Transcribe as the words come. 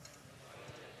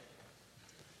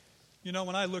You know,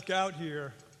 when I look out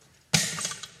here,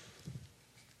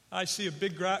 I see a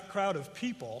big crowd of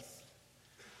people,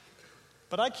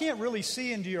 but I can't really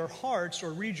see into your hearts or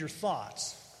read your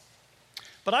thoughts.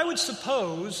 But I would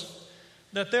suppose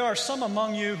that there are some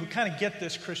among you who kind of get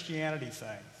this Christianity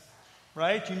thing,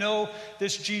 right? You know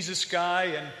this Jesus guy,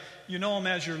 and you know him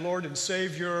as your Lord and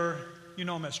Savior. You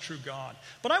know him as true God.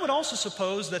 But I would also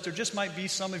suppose that there just might be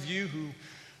some of you who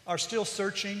are still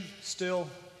searching, still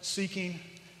seeking,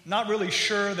 not really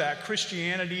sure that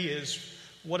Christianity is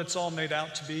what it's all made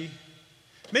out to be.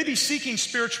 Maybe seeking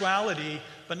spirituality,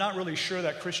 but not really sure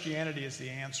that Christianity is the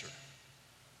answer.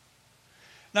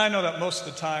 Now, I know that most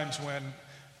of the times when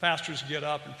pastors get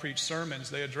up and preach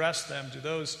sermons, they address them to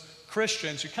those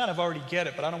Christians who kind of already get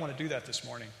it, but I don't want to do that this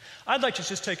morning. I'd like to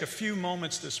just take a few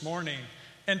moments this morning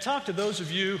and talk to those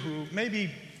of you who maybe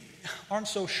aren't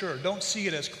so sure, don't see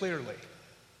it as clearly.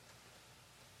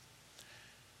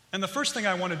 And the first thing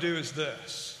I want to do is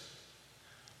this.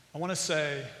 I want to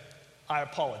say, I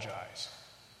apologize.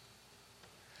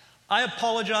 I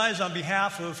apologize on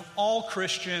behalf of all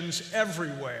Christians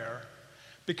everywhere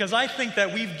because I think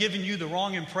that we've given you the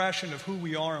wrong impression of who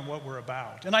we are and what we're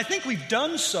about. And I think we've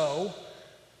done so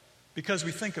because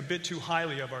we think a bit too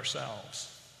highly of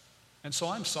ourselves. And so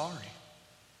I'm sorry.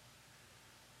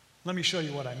 Let me show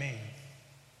you what I mean.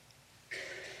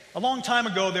 A long time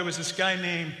ago, there was this guy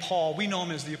named Paul. We know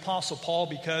him as the Apostle Paul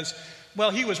because, well,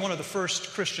 he was one of the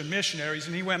first Christian missionaries,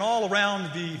 and he went all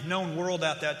around the known world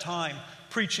at that time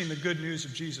preaching the good news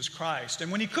of Jesus Christ.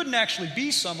 And when he couldn't actually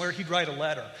be somewhere, he'd write a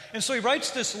letter. And so he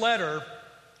writes this letter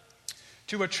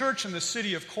to a church in the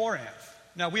city of Corinth.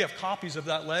 Now, we have copies of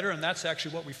that letter, and that's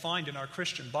actually what we find in our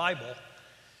Christian Bible.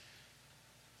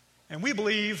 And we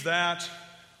believe that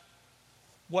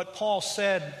what Paul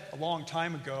said a long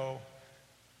time ago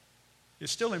is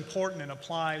still important and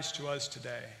applies to us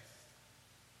today.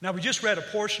 Now, we just read a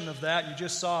portion of that. You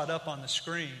just saw it up on the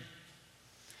screen.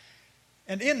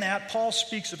 And in that, Paul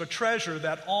speaks of a treasure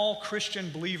that all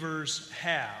Christian believers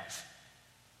have.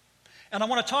 And I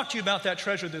want to talk to you about that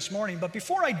treasure this morning. But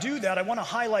before I do that, I want to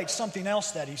highlight something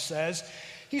else that he says.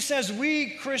 He says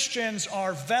we Christians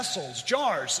are vessels,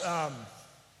 jars,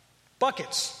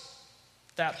 buckets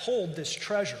that hold this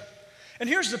treasure. And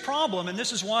here's the problem, and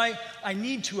this is why I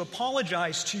need to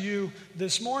apologize to you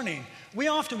this morning. We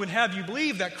often would have you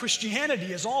believe that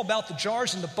Christianity is all about the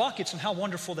jars and the buckets and how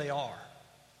wonderful they are.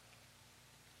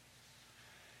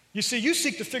 You see, you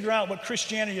seek to figure out what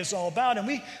Christianity is all about,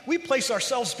 and we place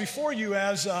ourselves before you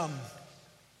as kind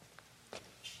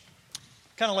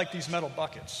of like these metal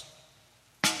buckets.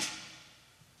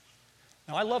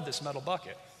 Now, I love this metal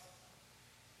bucket.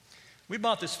 We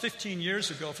bought this 15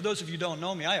 years ago. For those of you who don't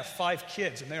know me, I have 5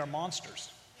 kids, and they are monsters.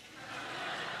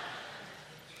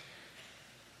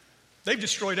 They've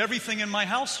destroyed everything in my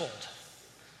household.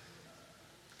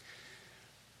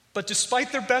 But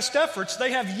despite their best efforts,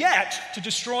 they have yet to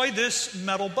destroy this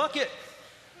metal bucket.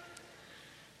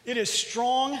 It is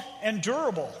strong and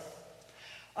durable.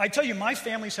 I tell you, my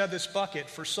family's had this bucket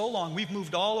for so long. We've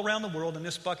moved all around the world, and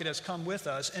this bucket has come with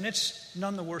us, and it's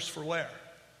none the worse for wear.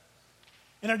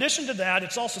 In addition to that,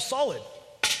 it's also solid.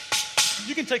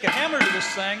 You can take a hammer to this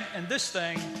thing, and this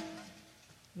thing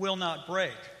will not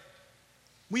break.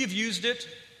 We have used it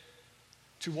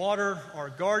to water our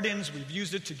gardens. We've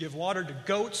used it to give water to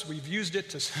goats. We've used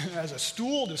it as a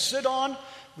stool to sit on.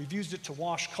 We've used it to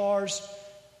wash cars.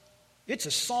 It's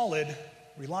a solid,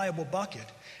 reliable bucket.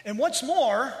 And what's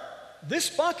more, this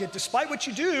bucket, despite what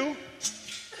you do,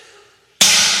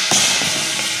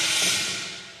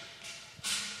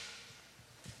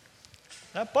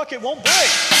 that bucket won't break.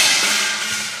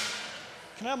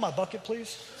 Can I have my bucket,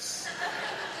 please?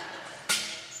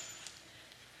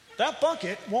 That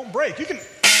bucket won't break. You can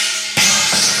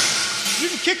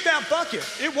kick that bucket.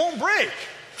 It won't break.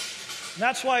 And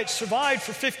that's why it survived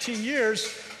for 15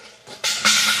 years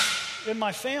in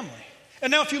my family.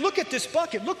 And now if you look at this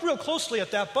bucket, look real closely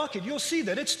at that bucket, you'll see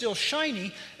that it's still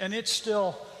shiny and it's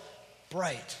still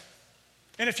bright.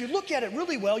 And if you look at it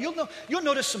really well, you'll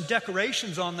notice some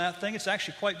decorations on that thing. It's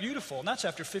actually quite beautiful, and that's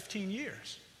after 15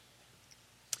 years.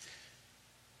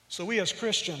 So we as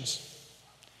Christians,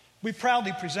 we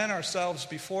proudly present ourselves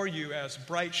before you as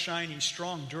bright, shiny,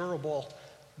 strong, durable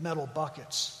metal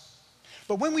buckets.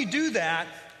 But when we do that,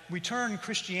 we turn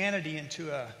Christianity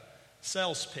into a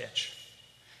sales pitch.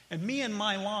 And me and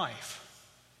my life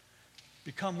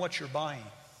become what you're buying.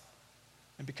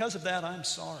 And because of that, I'm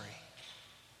sorry.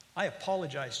 I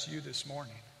apologize to you this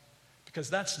morning because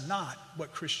that's not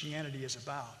what Christianity is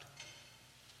about.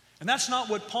 And that's not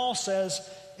what Paul says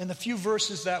in the few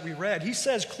verses that we read. He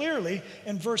says clearly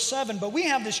in verse 7, but we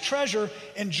have this treasure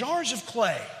in jars of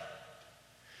clay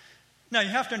Now, you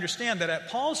have to understand that at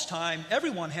Paul's time,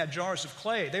 everyone had jars of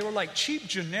clay. They were like cheap,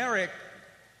 generic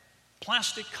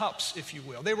plastic cups, if you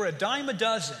will. They were a dime a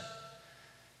dozen,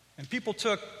 and people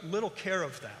took little care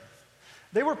of them.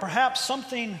 They were perhaps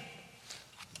something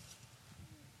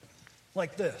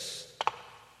like this.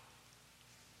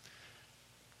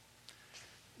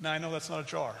 Now, I know that's not a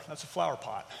jar. That's a flower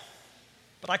pot.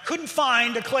 But I couldn't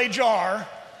find a clay jar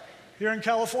here in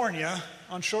California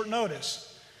on short notice.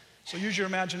 So use your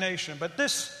imagination. But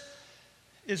this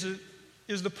is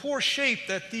the poor shape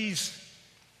that these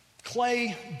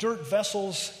clay dirt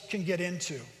vessels can get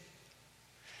into.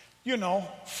 You know,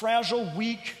 fragile,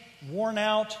 weak, worn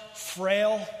out,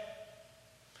 frail.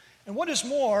 And what is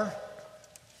more,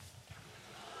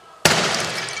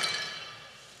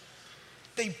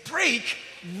 they break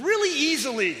really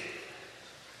easily,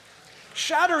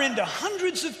 shatter into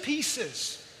hundreds of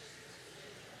pieces.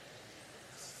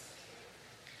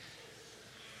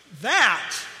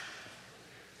 That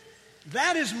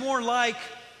is more like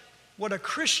what a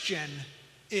Christian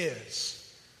is.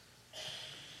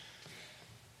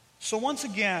 So once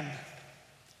again,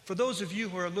 for those of you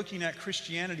who are looking at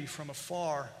Christianity from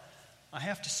afar, I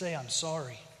have to say I'm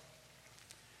sorry.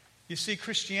 You see,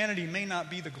 Christianity may not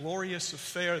be the glorious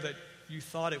affair that you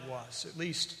thought it was, at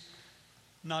least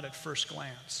not at first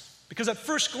glance. Because at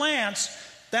first glance,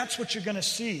 that's what you're going to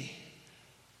see.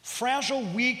 Fragile,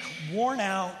 weak, worn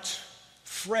out,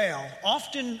 frail,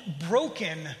 often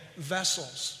broken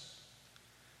vessels.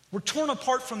 We're torn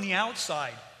apart from the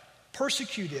outside,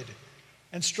 persecuted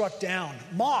and struck down,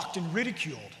 mocked and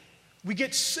ridiculed. We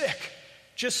get sick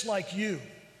just like you.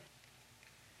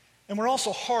 And we're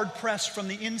also hard-pressed from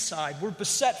the inside. We're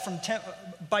beset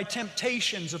by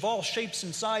temptations of all shapes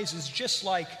and sizes just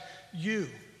like you.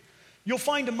 You'll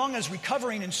find among us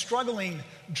recovering and struggling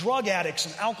drug addicts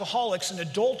and alcoholics and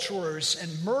adulterers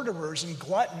and murderers and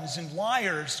gluttons and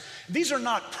liars. These are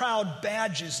not proud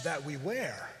badges that we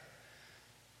wear.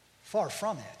 Far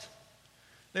from it.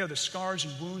 They are the scars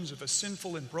and wounds of a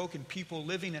sinful and broken people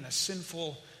living in a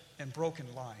sinful and broken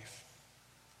life.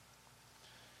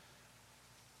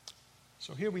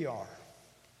 So here we are.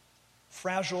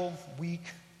 Fragile, weak,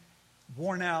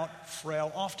 worn out,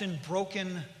 frail, often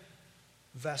broken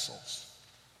vessels.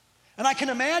 And I can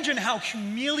imagine how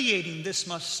humiliating this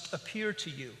must appear to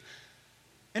you.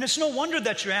 And it's no wonder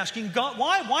that you're asking, God,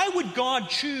 why would God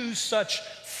choose such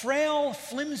frail,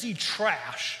 flimsy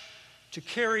trash to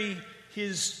carry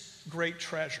his great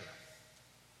treasure?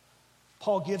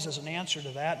 Paul gives us an answer to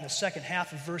that in the second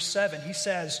half of verse 7. He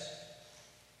says,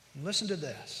 listen to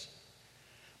this.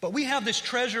 But we have this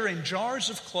treasure in jars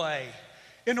of clay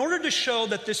in order to show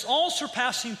that this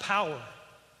all-surpassing power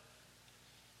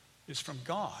is from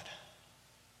God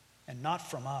and not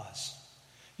from us.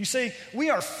 You say, we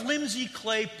are flimsy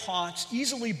clay pots,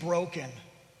 easily broken,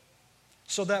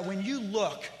 so that when you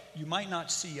look, you might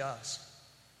not see us,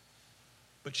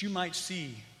 but you might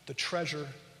see the treasure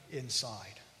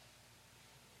inside.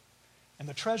 And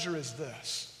the treasure is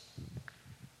this.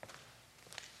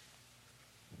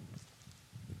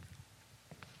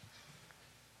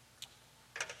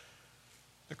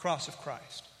 The cross of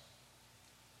Christ.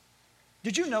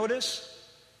 Did you notice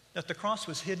that the cross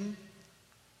was hidden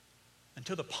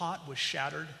until the pot was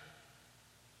shattered?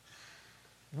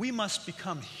 We must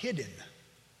become hidden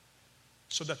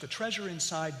so that the treasure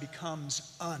inside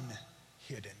becomes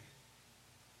unhidden.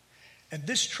 And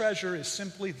this treasure is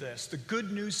simply this, the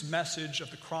good news message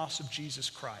of the cross of Jesus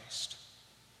Christ.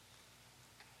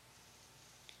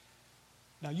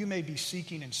 Now, you may be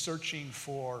seeking and searching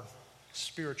for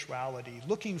spirituality,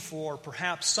 looking for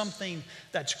perhaps something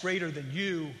that's greater than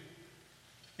you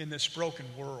in this broken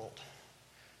world.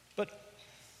 But,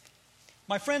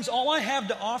 my friends, all I have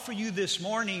to offer you this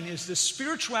morning is the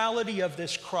spirituality of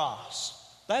this cross.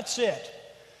 That's it.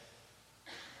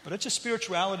 But it's a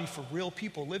spirituality for real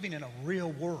people living in a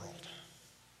real world.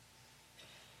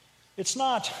 It's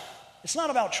not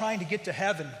about trying to get to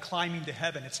heaven, climbing to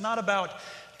heaven. It's not about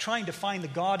trying to find the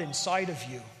God inside of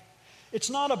you. It's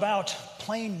not about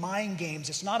playing mind games.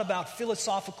 It's not about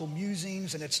philosophical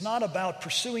musings, and it's not about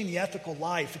pursuing the ethical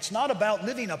life. It's not about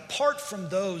living apart from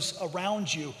those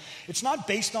around you. It's not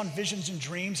based on visions and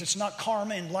dreams. It's not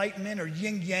karma, enlightenment, or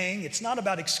yin-yang. It's not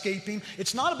about escaping.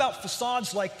 It's not about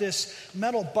facades like this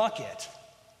metal bucket.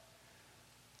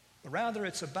 But rather,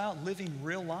 it's about living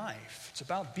real life. It's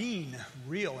about being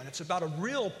real, and it's about a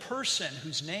real person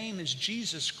whose name is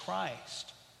Jesus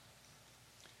Christ.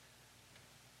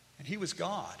 And he was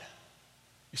God.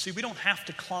 You see, we don't have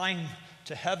to climb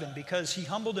to heaven because he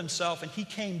humbled himself and he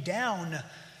came down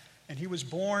and he was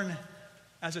born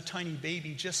as a tiny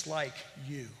baby just like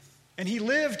you. And he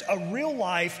lived a real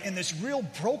life in this real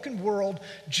broken world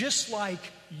just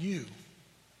like you.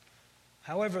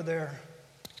 However, there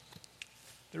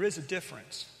is a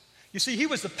difference. You see, he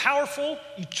was the powerful,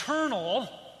 eternal,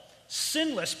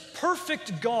 sinless,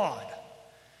 perfect God.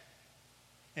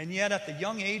 And yet at the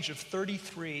young age of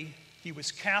 33, he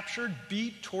was captured,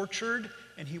 beat, tortured,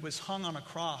 and he was hung on a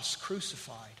cross,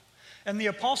 crucified. And the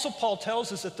Apostle Paul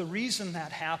tells us that the reason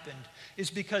that happened is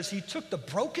because he took the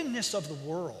brokenness of the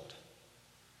world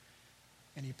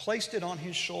and he placed it on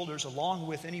his shoulders along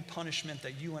with any punishment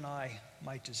that you and I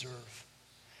might deserve.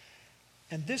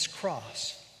 And this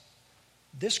cross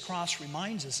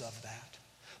reminds us of that.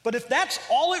 But if that's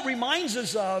all it reminds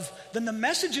us of, then the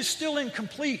message is still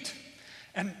incomplete.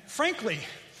 And frankly,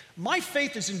 my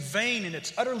faith is in vain and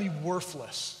it's utterly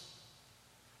worthless.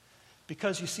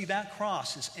 Because you see, that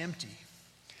cross is empty.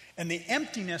 And the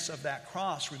emptiness of that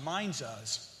cross reminds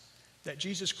us that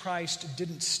Jesus Christ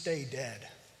didn't stay dead,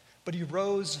 but he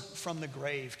rose from the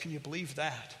grave. Can you believe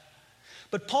that?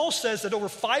 But Paul says that over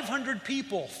 500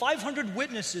 people, 500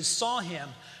 witnesses saw him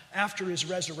after his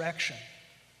resurrection.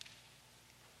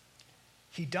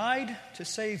 He died to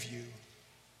save you,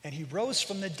 and he rose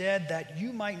from the dead that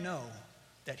you might know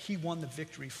that he won the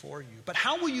victory for you. But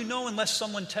how will you know unless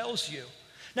someone tells you?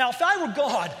 Now, if I were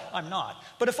God, I'm not,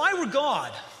 but if I were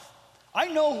God, I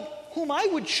know whom I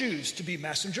would choose to be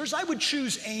messengers. I would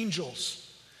choose angels.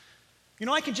 You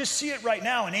know, I can just see it right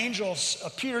now. An angel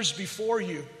appears before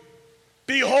you.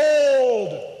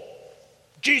 Behold,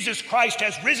 Jesus Christ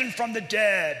has risen from the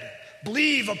dead.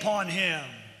 Believe upon him.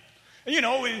 And you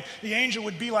know, the angel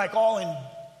would be like all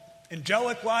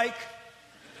angelic-like,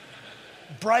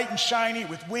 bright and shiny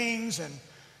with wings, and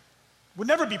would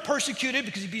never be persecuted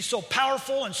because he'd be so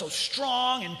powerful and so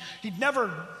strong, and he'd never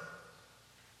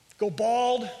go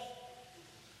bald,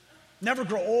 never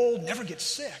grow old, never get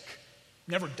sick,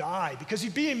 never die, because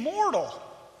he'd be immortal.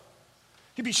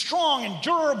 He'd be strong and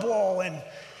durable and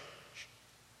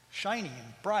shiny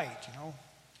and bright, you know,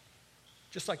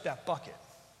 just like that bucket.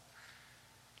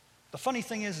 The funny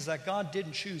thing is that God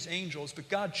didn't choose angels, but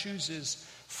God chooses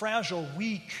fragile,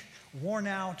 weak, worn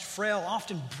out, frail,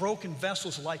 often broken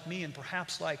vessels like me and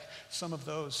perhaps like some of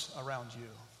those around you.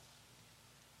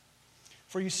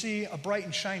 For you see, a bright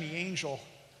and shiny angel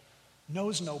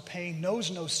knows no pain,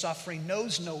 knows no suffering,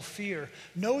 knows no fear,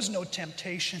 knows no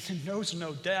temptation, and knows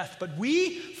no death. But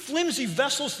we, flimsy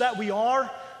vessels that we are,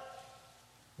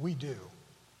 we do.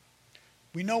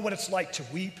 We know what it's like to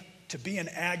weep, to be in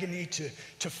agony,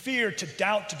 to fear, to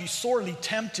doubt, to be sorely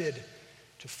tempted,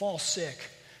 to fall sick,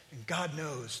 and God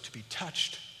knows, to be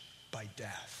touched by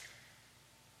death.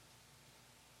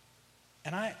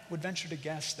 And I would venture to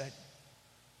guess that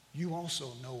you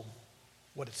also know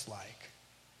what it's like.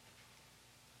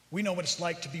 We know what it's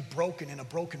like to be broken in a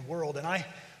broken world, and I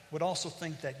would also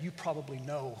think that you probably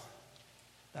know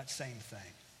that same thing.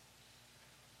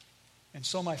 And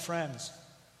so, my friends,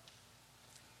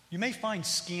 you may find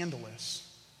scandalous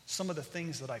some of the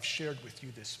things that I've shared with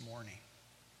you this morning.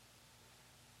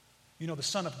 You know, the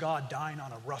Son of God dying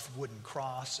on a rough wooden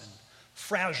cross, and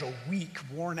fragile, weak,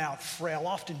 worn out, frail,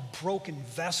 often broken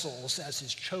vessels as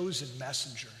his chosen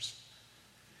messengers.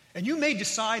 And you may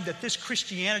decide that this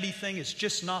Christianity thing is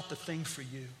just not the thing for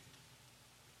you.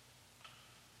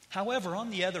 However, on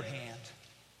the other hand,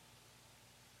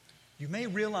 you may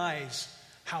realize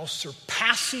how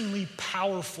surpassingly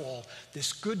powerful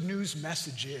this good news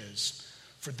message is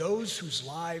for those whose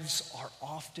lives are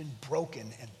often broken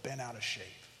and bent out of shape.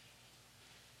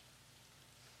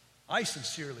 I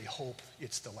sincerely hope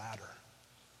it's the latter.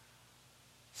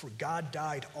 For God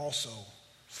died also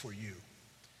for you.